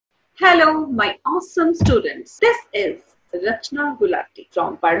Hello, my awesome students. This is Rachna Gulati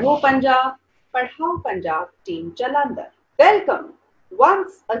from Padho Punjab, Padhao Punjab Team Jalandhar. Welcome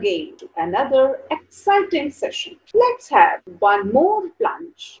once again to another exciting session. Let's have one more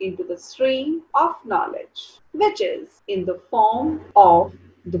plunge into the stream of knowledge, which is in the form of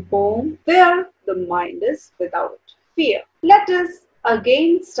the poem Where the Mind is Without Fear. Let us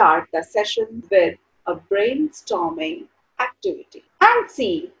again start the session with a brainstorming activity and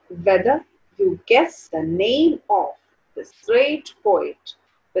see whether you guess the name of this great poet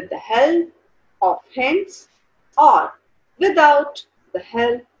with the help of hints or without the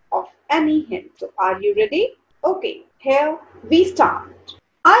help of any hint. So, are you ready? Okay, here we start.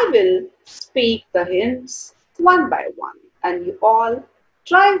 I will speak the hints one by one, and you all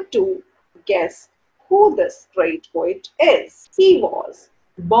try to guess who this great poet is. He was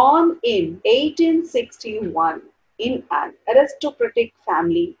born in 1861 in an aristocratic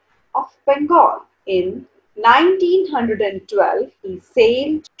family of Bengal. In 1912, he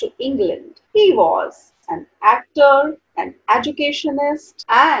sailed to England. He was an actor, an educationist,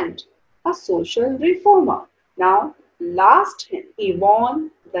 and a social reformer. Now, last hint, he won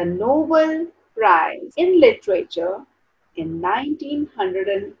the Nobel Prize in Literature in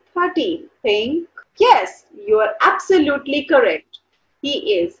 1913. Think? Yes, you are absolutely correct.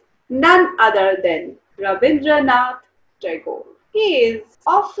 He is none other than Rabindranath Tagore. He is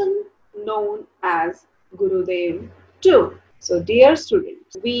often known as Gurudev too. So, dear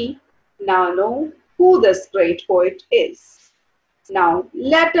students, we now know who this great poet is. Now,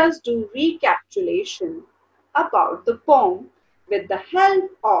 let us do recapitulation about the poem with the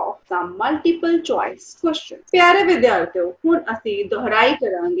help of some multiple choice questions. ਪਿਆਰੇ ਵਿਦਿਆਰਥੀਓ, ਹੁਣ ਅਸੀਂ ਦੁਹਰਾਈ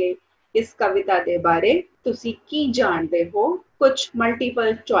ਕਰਾਂਗੇ ਇਸ ਕਵਿਤਾ ਦੇ ਬਾਰੇ। ਤੁਸੀਂ ਕੀ ਜਾਣਦੇ ਹੋ ਕੁਝ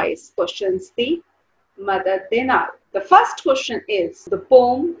ਮਲਟੀਪਲ ਚੁਆਇਸ ਕੁਐਸਚਨਸ ਦੀ ਮਦਦ ਦੇ ਨਾਲ। The first question is the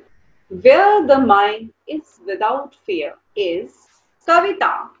poem Where the Mind is Without Fear is Kavita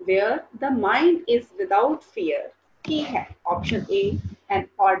Where the Mind is Without Fear की है। Option A an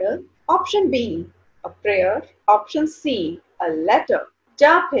order, Option B a prayer, Option C a letter,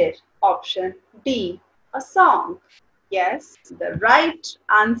 या फिर Option D a song. Yes, the right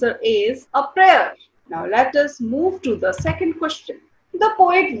answer is a prayer. Now let us move to the second question. The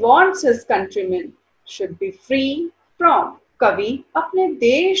poet wants his countrymen should be free from. कवि अपने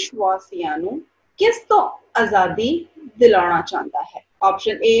देशवासियों ਨੂੰ किस तो आजादी दिलाना चाहता है?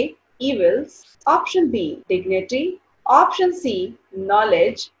 Option A evils, Option B dignity, Option C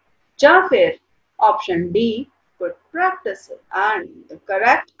knowledge, या फिर Option D good practices. And the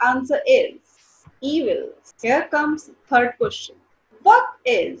correct answer is evils. Here comes the third question. What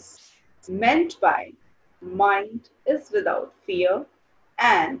is meant by mind is without fear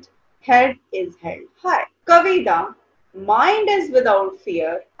and head is held high? Kavida, mind is without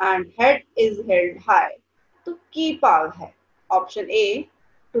fear and head is held high. To keep out hai. Option A,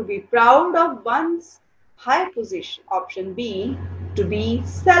 to be proud of one's high position. Option B, to be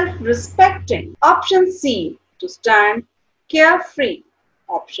self-respecting. Option C, to stand carefree.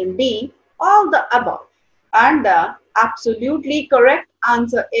 Option D, all the above. And the absolutely correct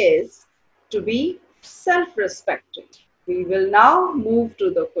answer is to be self-respecting. We will now move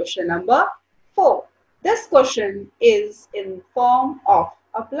to the question number 4. This question is in form of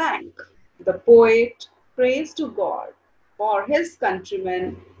a blank. The poet prays to God for his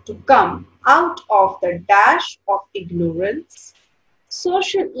countrymen to come out of the dash of ignorance,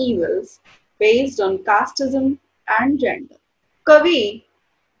 social evils based on casteism and gender. कवि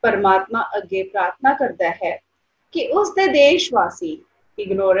परमात्मा अगे प्रार्थना करता है कि उसके देशवासी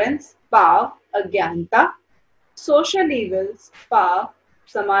ignorance भाव अज्ञानता, सोशल इविल्स भाव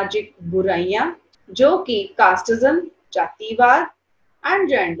सामाजिक बुराइयां जो कि कास्टिज्म जातिवाद एंड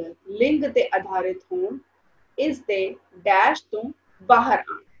जेंडर लिंग ते आधारित होण इस दे डैश तो बाहर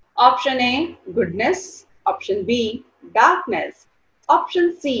आण। Option A goodness, option B darkness,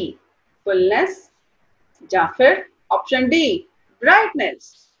 option C fullness, या फिर option D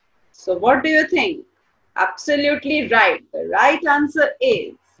brightness. So what do you think? Absolutely right. The right answer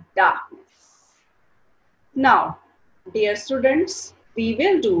is darkness. Now, dear students, we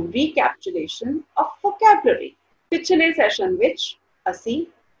will do recapitulation of vocabulary. पिछले session ਵਿੱਚ ਅਸੀਂ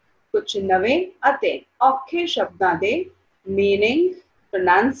ਕੁਝ ਨਵੇਂ ਅਤੇ ਔਖੇ ਸ਼ਬਦਾਂ ਦੇ meaning,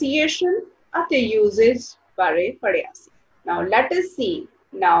 pronunciation ਅਤੇ usage ਬਾਰੇ ਪੜ੍ਹਿਆ ਸੀ। Now let us see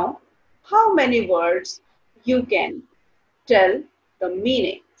now how many words you can tell the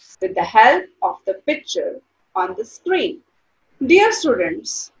meaning with the help of the picture on the screen. Dear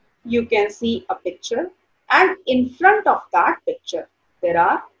students, you can see a picture and in front of that picture there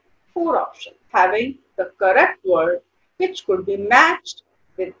are 4 options having the correct word which could be matched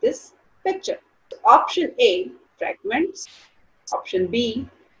with this picture? Option A, fragments. Option B,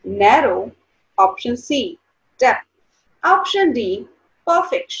 narrow. Option C, depth. Option D,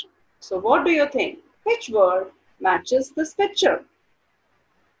 perfection. So what do you think? Which word matches this picture?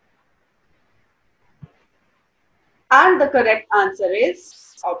 And the correct answer is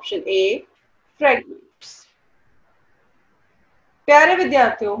option A, fragments. ਪਿਆਰੇ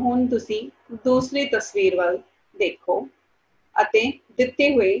ਵਿਦਿਆਰਥੀਓ, ਹੁਣ ਤੁਸੀਂ ਦੂਸਰੀ ਤਸਵੀਰ ਵੱਲ ਦੇਖੋ ਅਤੇ ਦਿੱਤੇ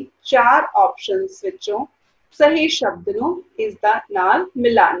ਹੋਏ 4 ਆਪਸ਼ਨਸ ਵਿੱਚੋਂ ਸਹੀ ਸ਼ਬਦ ਨੂੰ ਇਸ ਦਾ ਨਾਲ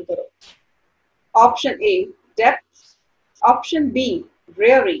ਮਿਲਾਨ ਕਰੋ। Option A, depth. Option B,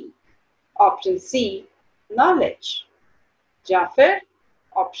 rearing. Option C, knowledge. ਜਾਂ ਫਿਰ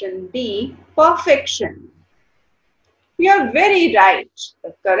option D, perfection. You are very right.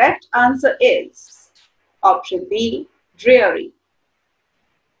 The correct answer is option B, dreary.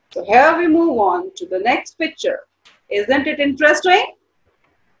 So here we move on to the next picture. Isn't it interesting?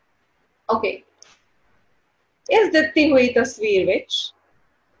 Okay. ਇਸ ਦਿੱਤੀ ਹੋਈ ਤਸਵੀਰ ਵਿੱਚ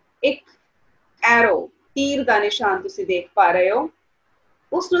ਇੱਕ arrow ਤੀਰ ਦਾ ਨਿਸ਼ਾਨ ਤੁਸੀਂ ਦੇਖ ਪਾ ਰਹੇ ਹੋ।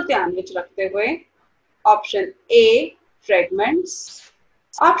 ਉਸ ਨੂੰ ਧਿਆਨ ਵਿੱਚ ਰੱਖਦੇ ਹੋਏ option A, fragments.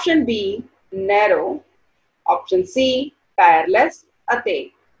 Option B, narrow. Option C, tireless. ਅਤੇ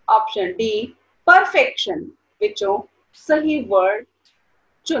option D, perfection ਵਿੱਚੋਂ ਸਹੀ word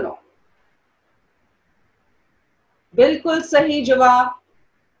चुनो। बिल्कुल सही जवाब।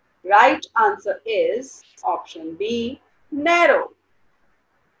 Right answer is option B, narrow.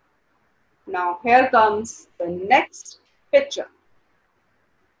 Now here comes the next picture.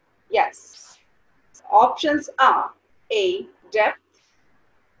 Yes, options are A, depth.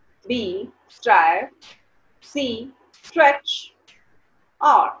 B, strive. C, stretch.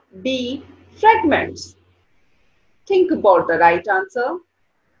 Or D, fragments. Think about the right answer.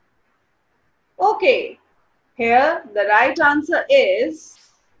 Okay, here the right answer is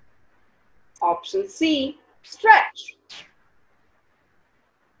option C, stretch.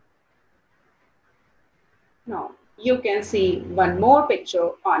 Now you can see one more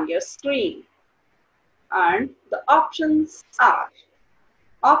picture on your screen, and the options are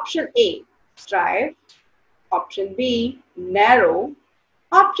option A, strive. Option B, narrow.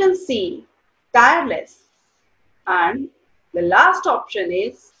 Option C, tireless. And the last option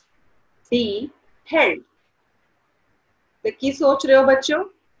is D, held. ਤੇ ਕੀ ਸੋਚ ਰਹੇ ਹੋ ਬੱਚਿਓ?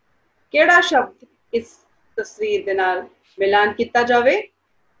 ਕਿਹੜਾ ਸ਼ਬਦ ਇਸ ਤਸਵੀਰ ਦੇ ਨਾਲ ਮਿਲਾਨ ਕੀਤਾ ਜਾਵੇ?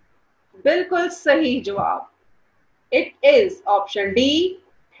 ਬਿਲਕੁਲ ਸਹੀ ਜਵਾਬ। It is option D,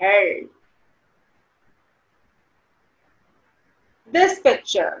 held. This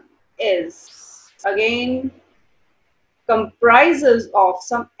picture is again comprises of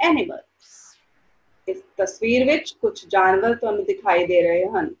some animals. ਇਸ ਤਸਵੀਰ ਵਿੱਚ ਕੁਝ ਜਾਨਵਰ ਤੁਹਾਨੂੰ ਦਿਖਾਈ ਦੇ ਰਹੇ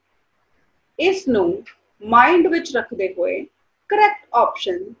ਹਨ। ਇਸ ਨੂੰ ਮਾਈਂਡ ਵਿੱਚ ਰੱਖਦੇ ਹੋਏ ਕਰੈਕਟ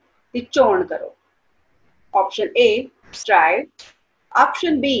ਆਪਸ਼ਨ ਦੀ ਚੋਣ ਕਰੋ। Option A, strive.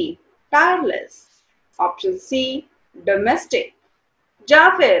 Option B, tireless. Option C, domestic. ਜਾਂ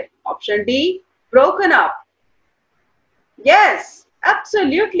ਫਿਰ option D, broken up. Yes,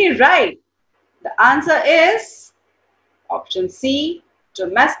 absolutely right. The answer is option C,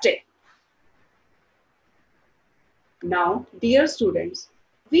 domestic. Now, dear students,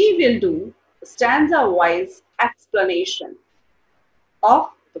 we will do stanza-wise explanation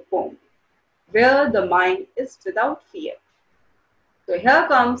of the poem, where the mind is without fear. So here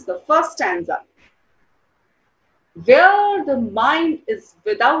comes the first stanza. Where the mind is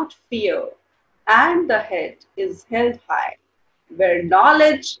without fear and the head is held high, where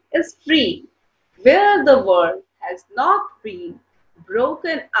knowledge is free, where the world has not been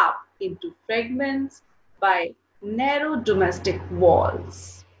broken up into fragments by narrow domestic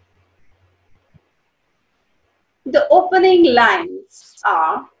walls. The opening lines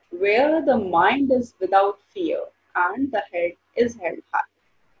are where the mind is without fear and the head is held high.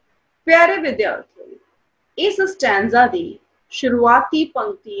 प्यारे विद्यार्थियों, इस stanza दी शुरुआती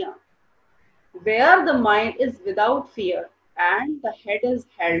पंक्तियां where the mind is without fear and the head is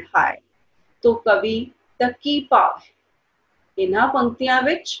held high तो कवि ਦਾ ਕੀ ਭਾਵ ਹੈ? ਇਨ੍ਹਾਂ ਪੰਕਤੀਆਂ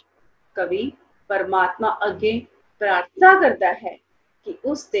ਵਿੱਚ ਕਵि परमात्मा अगे प्रार्थना करता है कि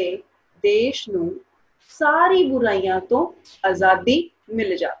उसके देश नूं सारी बुराइयां तो आजादी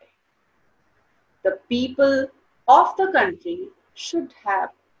मिल जाए। The people of the country should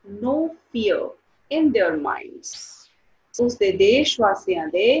have no fear in their minds. उसके देशवासियों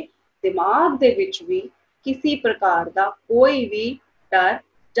दे दिमाग दे विच भी किसी प्रकार दा कोई भी डर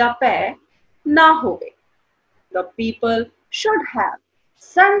जा भय ना होवे। The people should have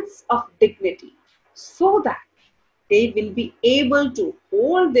sense of dignity so that they will be able to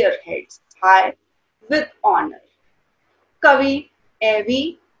hold their heads high with honor. कवि ਇਹ ਵੀ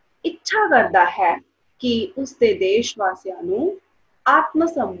ਇੱਛਾ ਕਰਦਾ ਹੈ ਕਿ ਉਸਦੇ ਦੇਸ਼ ਵਾਸੀਆਂ ਨੂੰ ਆਤਮ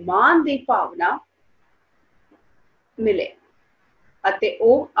सम्मान ਦੀ ਭਾਵਨਾ ਮਿਲੇ ਅਤੇ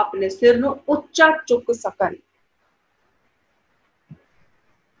ਉਹ ਆਪਣੇ ਸਿਰ ਨੂੰ ਉੱਚਾ ਚੁੱਕ ਸਕਣ।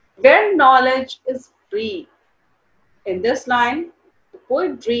 Where knowledge is free. In this line, the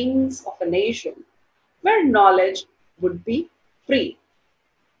poet dreams of a nation where knowledge would be free.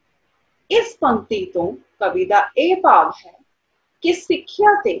 ਇਸ ਪੰਕਤੀ ਤੋਂ ਕਵੀ ਦਾ ਇਹ ਭਾਵ ਹੈ ਕਿ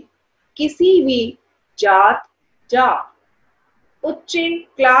ਸਿੱਖਿਆ ਤੇ ਕਿਸੇ ਵੀ ਜਾਤ ਜਾਂ ਉੱਚੇ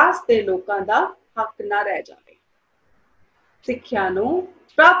ਕਲਾਸ ਦੇ ਲੋਕਾਂ ਦਾ ਹੱਕ ਨਾ ਰਹਿ ਜਾਵੇ। ਸਿੱਖਿਆ ਨੂੰ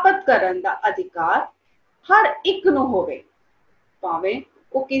ਪ੍ਰਾਪਤ ਕਰਨ ਦਾ ਅਧਿਕਾਰ ਹਰ ਇੱਕ ਨੂੰ ਹੋਵੇ, ਭਾਵੇਂ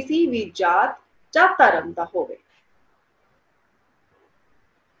ਉਹ ਕਿਸੇ ਵੀ ਜਾਤ ਜਾਂ ਧਰਮ ਦਾ ਹੋਵੇ।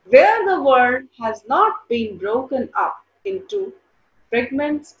 Where the world has not been broken up into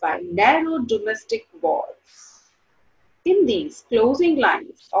fragments by narrow domestic walls. In these closing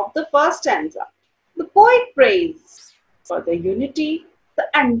lines of the first stanza, the poet prays for the unity of the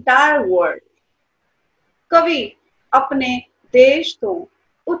entire world. कवि अपने देश तो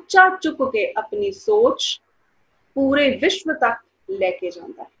उच्चा चुक के अपनी सोच पूरे विश्व तक लेके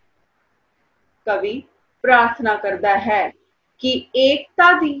जाता है। कवि प्रार्थना करता है कि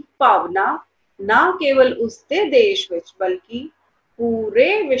एकता दी भावना ना केवल उसके देश विच बल्कि पूरे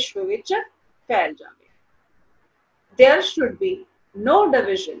विश्व विच फैल जाए। There should be no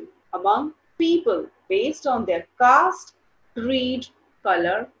division among people based on their caste, creed,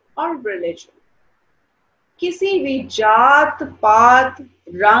 color or religion. किसी भी जात पात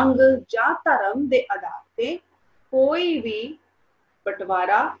रंग ਜਾਂ ਧਰਮ ਦੇ ਆਧਾਰ ਤੇ ਕੋਈ ਵੀ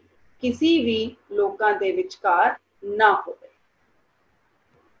ਬਟਵਾਰਾ किसी भी लोकां दे विचकार ना होवे।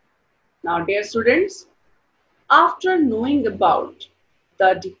 Now dear students, after knowing about the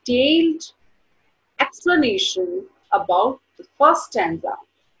detailed explanation about the first stanza,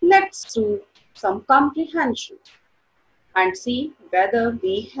 let's do some comprehension and see whether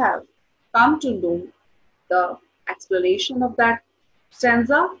we have come to know the explanation of that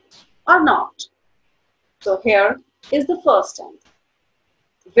stanza or not. So here is the first stanza.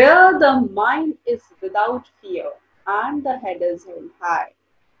 Where the mind is without fear and the head is held high,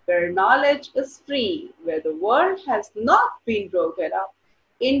 where knowledge is free, where the world has not been broken up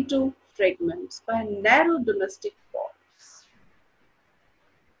into fragments by narrow domestic walls.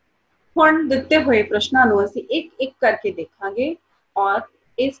 ਹੁਣ ਦਿੱਤੇ ਹੋਏ ਪ੍ਰਸ਼ਨਾਂ ਨੂੰ ਅਸੀਂ ਇੱਕ ਕਰਕੇ ਦੇਖਾਂਗੇ ਔਰ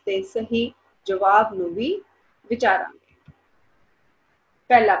ਇਸ ਦੇ ਸਹੀ ਜਵਾਬ ਨੂੰ ਵੀ ਵਿਚਾਰਾਂਗੇ।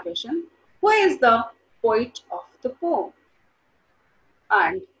 ਪਹਿਲਾ ਪ੍ਰਸ਼ਨ, who is the poet of the poem?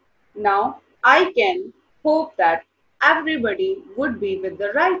 And now I can hope that everybody would be with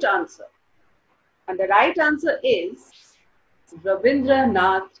the right answer. And the right answer is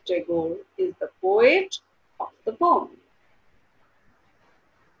Rabindranath Tagore is the poet of the poem.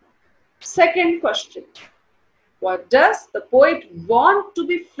 Second question, what does the poet want to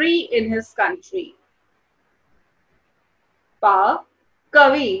be free in his country? ਭਾਵ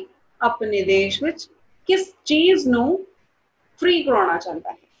ਕਵੀ ਆਪਣੇ ਦੇਸ਼ ਵਿੱਚ ਕਿਸ ਚੀਜ਼ ਨੂੰ free कराना चाहता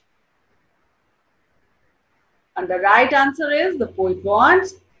है? And the right answer is the poet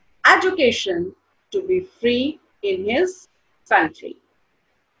wants education to be free in his country.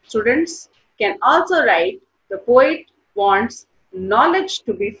 Students can also write the poet wants knowledge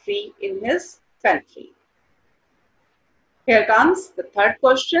to be free in his country. Here comes the third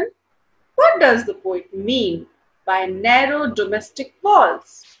question. What does the poet mean by narrow domestic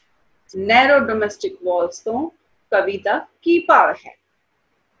walls? Narrow domestic walls तो कविता की power है।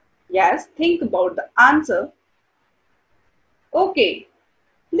 Yes, think about the answer. Okay,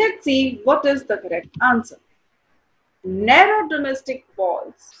 let's see what is the correct answer. Narrow domestic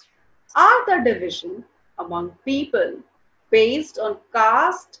walls are the division among people based on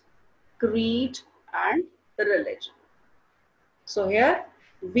caste, creed, and religion. So here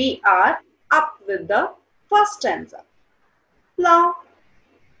we are up with the first stanza. Now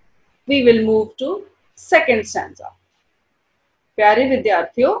we will move to second stanza. प्यारे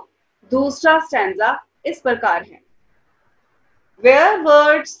विद्यार्थियों, दूसरा stanza इस प्रकार है। Where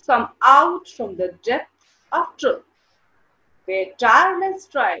words come out from the depth of truth, where tireless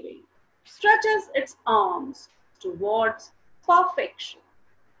striving stretches its arms towards perfection,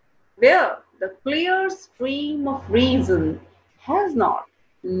 where the clear stream of reason has not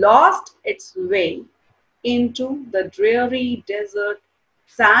lost its way into the dreary desert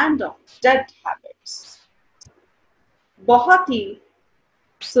sand of dead habits. बहुत ही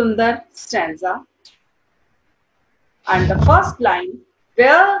सुंदर stanza, and the first line,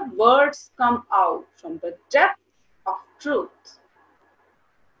 where words come out from the depth of truth.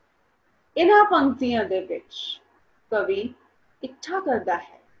 इन्हां पंक्तियां दे विच कवि ਇੱਛਾ ਕਰਦਾ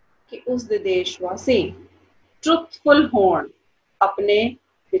ਹੈ ਕਿ ਉਸ ਦੇ ਦੇਸ਼ਵਾਸੀ ਟਰੂਥਫੁਲ ਹੋਣ ਆਪਣੇ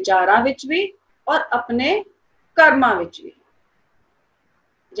ਵਿਚਾਰਾਂ ਵਿੱਚ ਵੀ ਔਰ ਆਪਣੇ ਕਰਮਾਂ ਵਿੱਚ ਵੀ।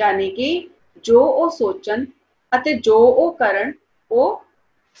 ਯਾਨੀ ਕਿ ਜੋ ਉਹ ਸੋਚਣ ਅਤੇ ਜੋ ਉਹ ਕਰਨ ਉਹ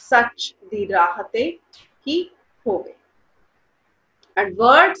ਸੱਚ ਦੀ ਰਾਹ ਤੇ ਹੀ ਹੋਵੇ। And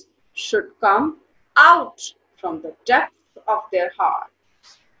words should come out from the depth of their heart.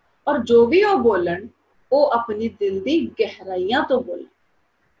 और जो भी ਉਹ ਬੋਲਣ ਉਹ ਆਪਣੀ ਦਿਲ ਦੀ ਗਹਿਰਾਈਆਂ ਤੋਂ ਬੋਲਣ।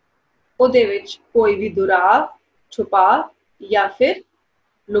 ਉਹਦੇ ਵਿੱਚ ਕੋਈ ਵੀ ਦੁਰਾਵ, ਛੁਪਾਵ ਜਾਂ ਫਿਰ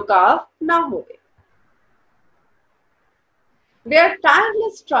ਲੁਕਾਵ ਨਾ ਹੋਵੇ। Where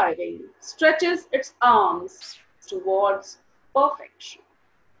tireless striving stretches its arms towards perfection.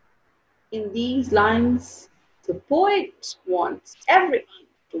 In these lines, the poet wants everyone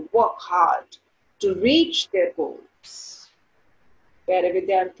to work hard to reach their goals. प्यारे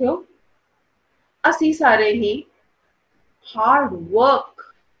विद्यार्थियों, ਅਸੀਂ ਸਾਰੇ ਹੀ हार्ड वर्क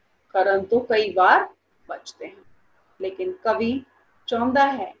ਕਰਨ ਤੋਂ ਕਈ ਵਾਰ ਬਚਦੇ ਹਾਂ, ਲੇਕਿਨ ਕਵੀ ਚਾਹੁੰਦਾ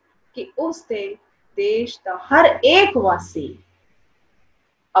ਹੈ ਕਿ ਉਸ ਦੇ ਦੇਸ਼ ਦਾ ਹਰ ਇੱਕ ਵਾਸੀ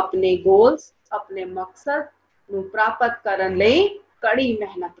ਆਪਣੇ ਗੋਲਸ, ਆਪਣੇ ਮਕਸਦ ਨੂੰ ਪ੍ਰਾਪਤ ਕਰਨ ਲਈ ਕੜੀ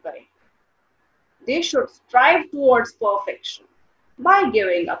ਮਿਹਨਤ ਕਰੇ। They should strive towards perfection by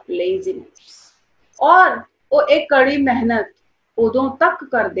giving up laziness. और वो एक कड़ी मेहनत उदों तक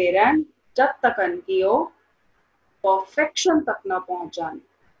करते रहन जब तक कि वो परफेक्शन तक ना पहुंच जान,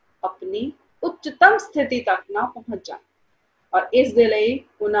 अपनी उच्चतम स्थिति तक ना पहुंच जान। और इस दे लई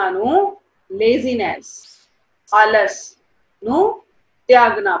उन्हां नूं लेजीनेस, आलस नूं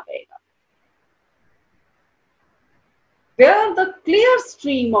त्यागना पेगा। Where the clear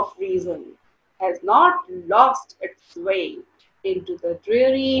stream of reason has not lost its way into the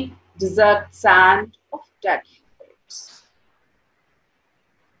dreary desert sand of dead habits.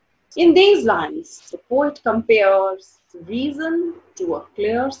 In these lines, the poet compares reason to a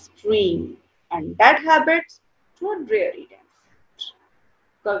clear stream and dead habits to a dreary desert.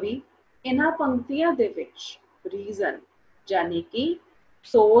 कवि इन्हां पंक्तियां दे विच reason यानी कि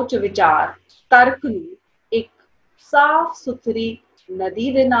सोच, विचार, तर्क नूं एक साफ सुथरी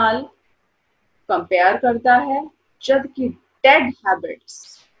नदी दे नाल कंपेयर करता है, जबकि डेड हैबिट्स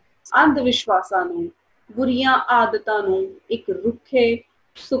अंध विश्वासां नूं, बुरियां आदतां नूं एक रुखे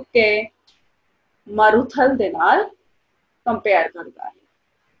सुके मरुथल दे नाल कंपेयर करता है।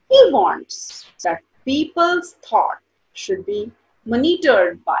 He wants that people's thought should be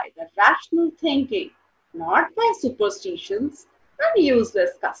monitored by the rational thinking, not by superstitions and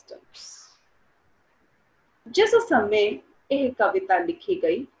useless customs. जिस समय यह कविता लिखी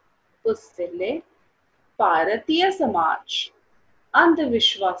गई उस वेले भारतीय समाज अंध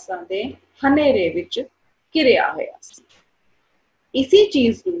विश्वासां दे हनेरे विच घिरिया होया सी। इसी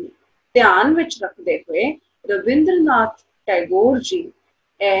चीज नूं ध्यान विच रखदे हुए रविंद्रनाथ टैगोर जी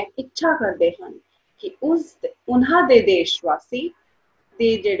इच्छा करते हैं कि उन्हां दे देशवासी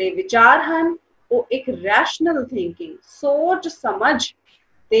दे जिहड़े विचार हन वो एक रैशनल थिंकिंग, सोच समझ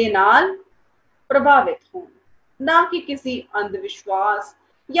दे नाल प्रभावित हों, ना कि किसी अंधविश्वास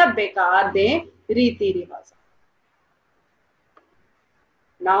या बेकार दे रीति रिवाज।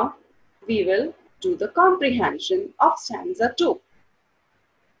 Now we will do the comprehension of stanza 2.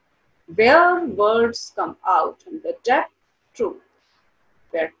 Where words come out from the depth truth,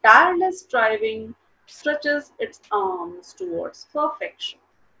 where tireless striving stretches its arms towards perfection,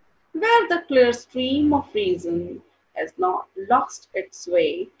 where the clear stream of reason has not lost its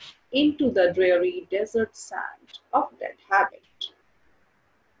way into the dreary desert sand of dead habit.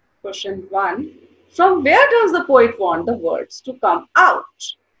 Question 1. From where does the poet want the words to come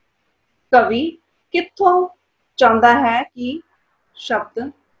out? कवि कित्थों चाहता है कि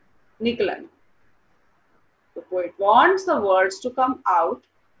शब्द निकलन? The poet wants the words to come out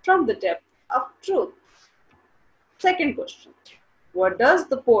from the depth of truth. Second question. What does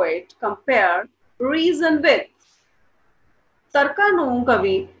the poet compare reason with? तर्का नूं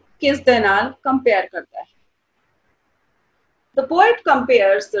कवि किस दे नाल कंपेयर करता है? The poet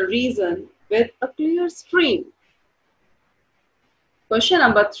compares the reason with a clear stream. Question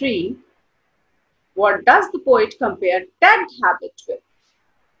number 3. What does the poet compare dead habit with?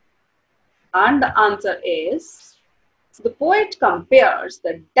 And the answer is, the poet compares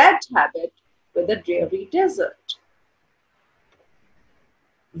the dead habit with a dreary desert.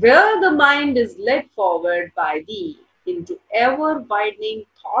 Where the mind is led forward by thee into ever-widening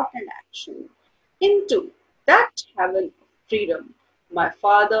thought and action, into that heaven of freedom, my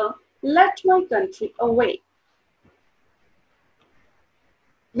father, let my country away.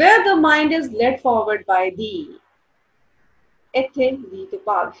 Where the mind is led forward by thee, इत्थे दी तो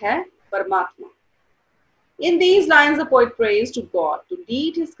भाव है परमात्मा। In these lines, the poet prays to God to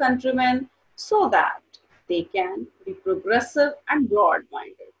lead his countrymen so that they can be progressive and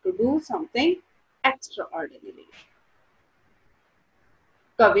broad-minded to do something extraordinary.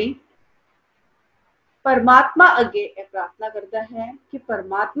 कवि परमात्मा अगे ਇਹ ਪ੍ਰਾਰਥਨਾ ਕਰਦਾ ਹੈ ਕਿ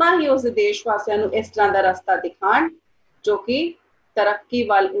ਪਰਮਾਤਮਾ ਹੀ ਉਸ ਦੇਸ਼ ਵਾਸੀਆਂ ਨੂੰ ਇਸ ਤਰ੍ਹਾਂ ਦਾ ਰਸਤਾ ਦਿਖਾਣ ਜੋ ਕਿ ਤਰੱਕੀ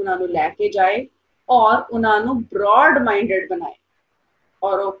ਵੱਲ ਉਹਨਾਂ ਨੂੰ ਲੈ ਕੇ ਜਾਏ ਔਰ ਉਹਨਾਂ ਨੂੰ broad minded बनाए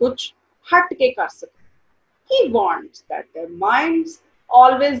और वो कुछ हट के कर सके. He wants that their minds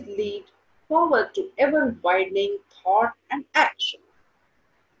always lead forward to ever widening thought and action.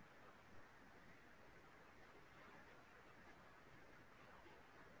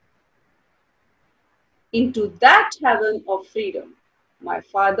 Into that heaven of freedom, my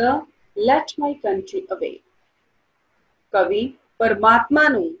father let my country away. कवि परमात्मा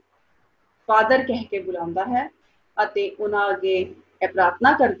ਨੂੰ फादर कह के बुलांदा है ਅਤੇ ਉਹਨਾਂ ਅੱਗੇ ਇਹ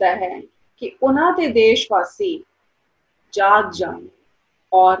ਪ੍ਰਾਰਥਨਾ ਕਰਦਾ ਹੈ ਕਿ ਉਹਨਾਂ ਦੇ ਦੇਸ਼ ਵਾਸੀ ਜਾਗ ਜਾਣ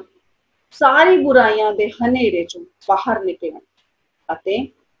ਔਰ ਸਾਰੀ ਬੁਰਾਈਆਂ ਦੇ ਹਨੇਰੇ ਚੋਂ ਬਾਹਰ ਨਿਕਲਣ ਅਤੇ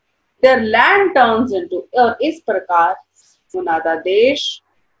their land turns into ਇਸ ਪ੍ਰਕਾਰ ਉਹਨਾਂ ਦਾ ਦੇਸ਼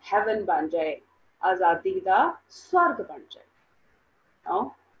heaven ਬਣ ਜਾਏ ਆਜ਼ਾਦੀ ਦਾ स्वर्ग बन जाए. Now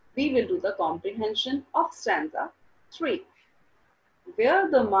we will do the comprehension of stanza 3. Where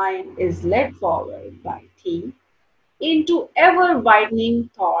the mind is led forward by theme into ever widening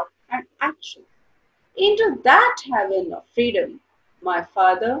thought and action. Into that heaven of freedom, my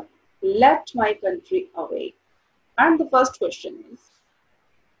father left my country away. And the first question is,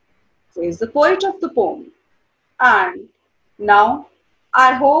 who is the poet of the poem? And now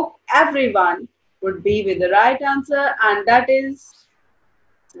I hope everyone would be with the right answer, and that is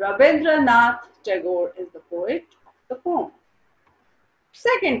Rabindranath Tagore is the poet of the poem.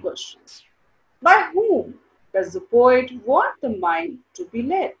 Second question, by whom does the poet want the mind to be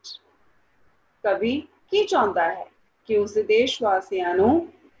led? कवि की चाहता है कि उस देशवासियों ਨੂੰ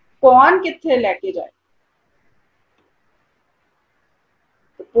कौन किथे लेके जाए?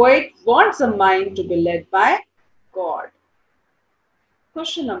 The poet wants the mind to be led by God.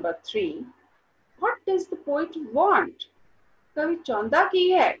 Question number 3. What does the poet want? कवि चाहता की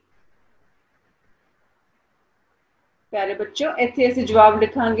है? प्यारे बच्चों इत्थे असीं जवाब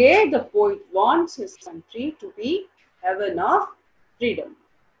लिखांगे the poet wants his country to be heaven of freedom.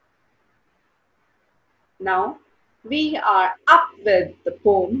 Now we are up with the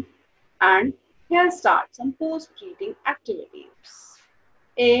poem and here start some post reading activities.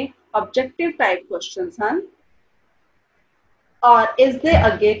 A objective type questions ਹਨ और ਇਸ ਦੇ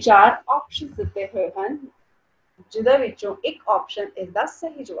ਅੱਗੇ 4 options ਦਿੱਤੇ ਹੋਏ ਹਨ ਜਿਹਦੇ ਵਿੱਚੋਂ ਇੱਕ option ਇਸ ਦਾ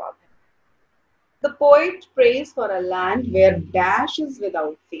ਸਹੀ ਜਵਾਬ ਹੈ. The poet prays for a land where dash is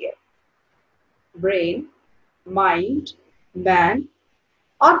without fear. Brain, mind, man,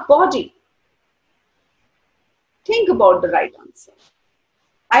 or body. Think about the right answer.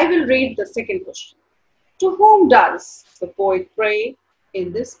 I will read the second question. To whom does the poet pray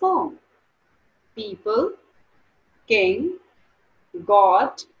in this poem? People, king,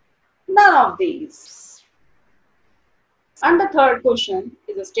 God, none of these. And the third question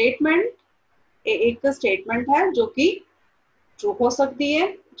is a statement. एक statement है जो कि true हो सकती है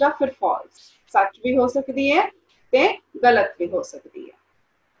या फिर false, सच भी हो सकती है ते गलत भी हो सकती है.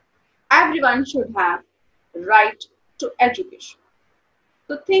 Everyone should have right to education.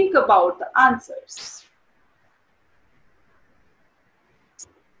 So think about the answers.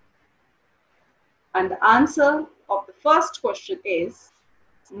 And the answer of the first question is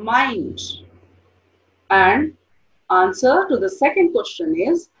mind. And answer to the second question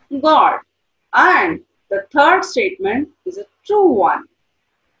is God. And the third statement is a true one.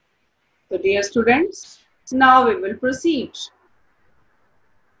 So dear students, now we will proceed.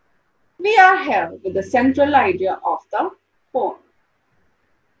 We are here with the central idea of the poem.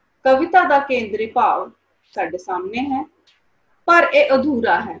 कविता ਦਾ ਕੇਂਦਰੀ ਭਾਵ ਸਾਡੇ ਸਾਹਮਣੇ ਹੈ ਪਰ ਇਹ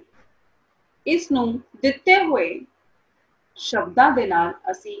ਅਧੂਰਾ ਹੈ. ਇਸ ਨੂੰ ਦਿੱਤੇ ਹੋਏ ਸ਼ਬਦਾਂ ਦੇ ਨਾਲ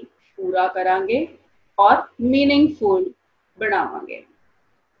ਅਸੀਂ ਪੂਰਾ ਕਰਾਂਗੇ ਔਰ मीनिंगफुल ਬਣਾਵਾਂਗੇ.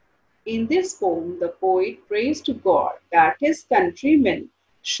 In this poem, the poet prays to God that his countrymen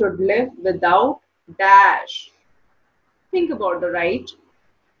should live without dash. Think about the right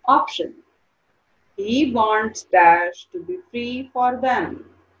option. He wants dash to be free for them.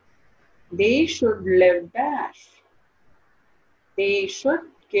 They should live dash. They should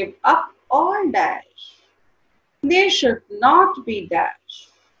give up all dash. They should not be dash.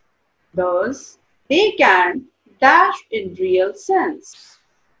 Thus, they can dash in real sense.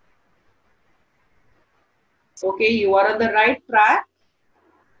 Okay, you are on the right track.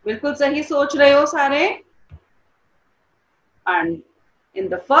 बिल्कुल सही सोच रहे हो सारे. And in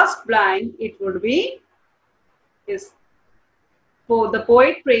the first line, it would be is for the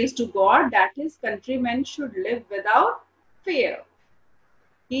poet prays to God that his countrymen should live without fear.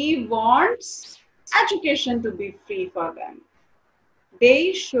 He wants education to be free for them.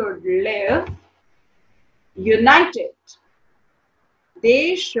 They should live united.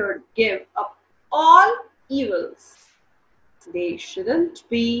 They should give up all evils. They shouldn't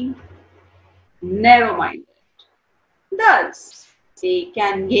be narrow-minded. Thus, they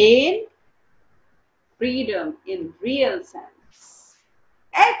can gain freedom in real sense.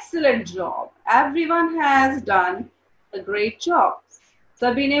 Excellent job. Everyone has done a great job.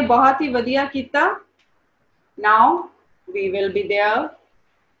 सभी ने बहुत ही वधिया किया. Now we will be there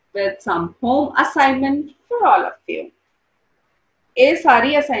with some home assignment for all of you. ਇਹ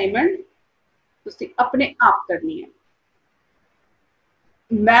ਸਾਰੀ assignment ਤੁਸੀਂ ਆਪਣੇ ਆਪ ਕਰਨੀ ਹੈ.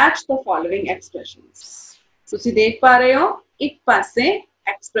 Match the following expressions. ਤੁਸੀਂ ਦੇਖ ਪਾ ਰਹੇ ਹੋ ਇੱਕ ਪਾਸੇ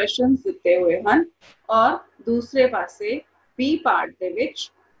expressions ਦਿੱਤੇ ਹੋਏ ਹਨ ਔਰ ਦੂਸਰੇ ਪਾਸੇ B part ਦੇ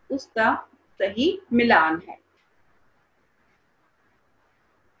ਵਿੱਚ ਉਸ ਦਾ ਸਹੀ ਮਿਲਾਨ ਹੈ.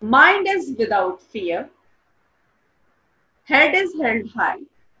 Mind is without fear. Head is held high.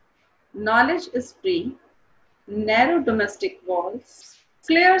 Knowledge is free. Narrow domestic walls.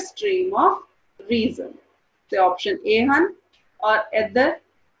 Clear stream of reason. ਤੇ option A ਹਨ ਔਰ ਇੱਧਰ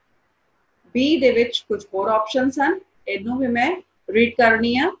B ਦੇ ਵਿੱਚ ਕੁਝ ਹੋਰ options ਹਨ. ਇਹਨੂੰ ਵੀ ਮੈਂ read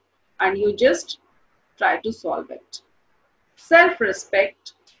ਕਰਨੀ ਆ and you just try to solve it.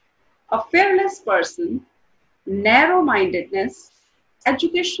 Self-respect, a fearless person, narrow-mindedness,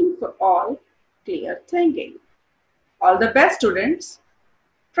 education for all, clear thinking. All the best students,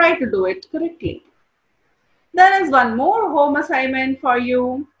 try to do it correctly. There is one more home assignment for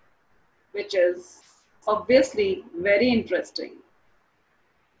you, which is obviously very interesting.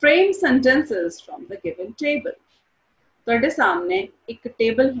 Frame sentences from the given table. ਤੁਹਾਡੇ ਸਾਹਮਣੇ ਇੱਕ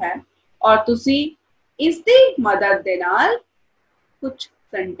table ਹੈ ਔਰ ਤੁਸੀਂ ਇਸ ਦੀ ਮਦਦ ਦੇ ਨਾਲ ਕੁਝ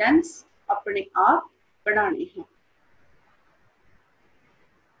ਸੈਂਟੈਂਸ ਆਪਣੇ ਆਪ ਬਣਾਉਣੇ ਹਨ.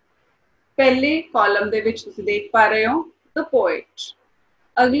 ਪਹਿਲੇ ਕਾਲਮ ਦੇ ਵਿੱਚ ਤੁਸੀਂ ਦੇਖ ਪਾ ਰਹੇ ਹੋ the poet.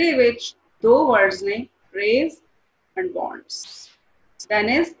 ਅਗਲੇ ਵਿੱਚ ਦੋ words ਨੇ praise and bonds. Then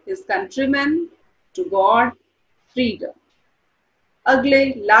is his countrymen, to God, freedom. अगले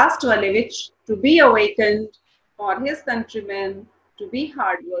last वाले ਵਿੱਚ to be awakened, for his countrymen, to be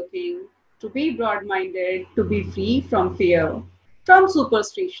hardworking, to be broad-minded, to be free from fear, from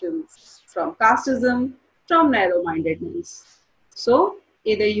superstitions, from casteism, from narrow-mindedness. So,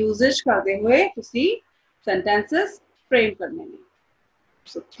 ਇਹਦੇ usage ਕਰਦੇ ਹੋਏ ਤੁਸੀਂ sentences frame करने में.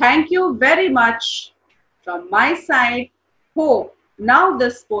 So, thank you very much from my side. Hope now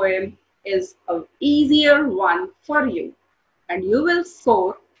this poem is an easier one for you and you will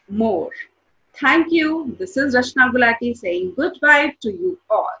score more. Thank you. This is Rachna Gulati saying goodbye to you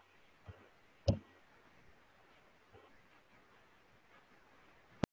all.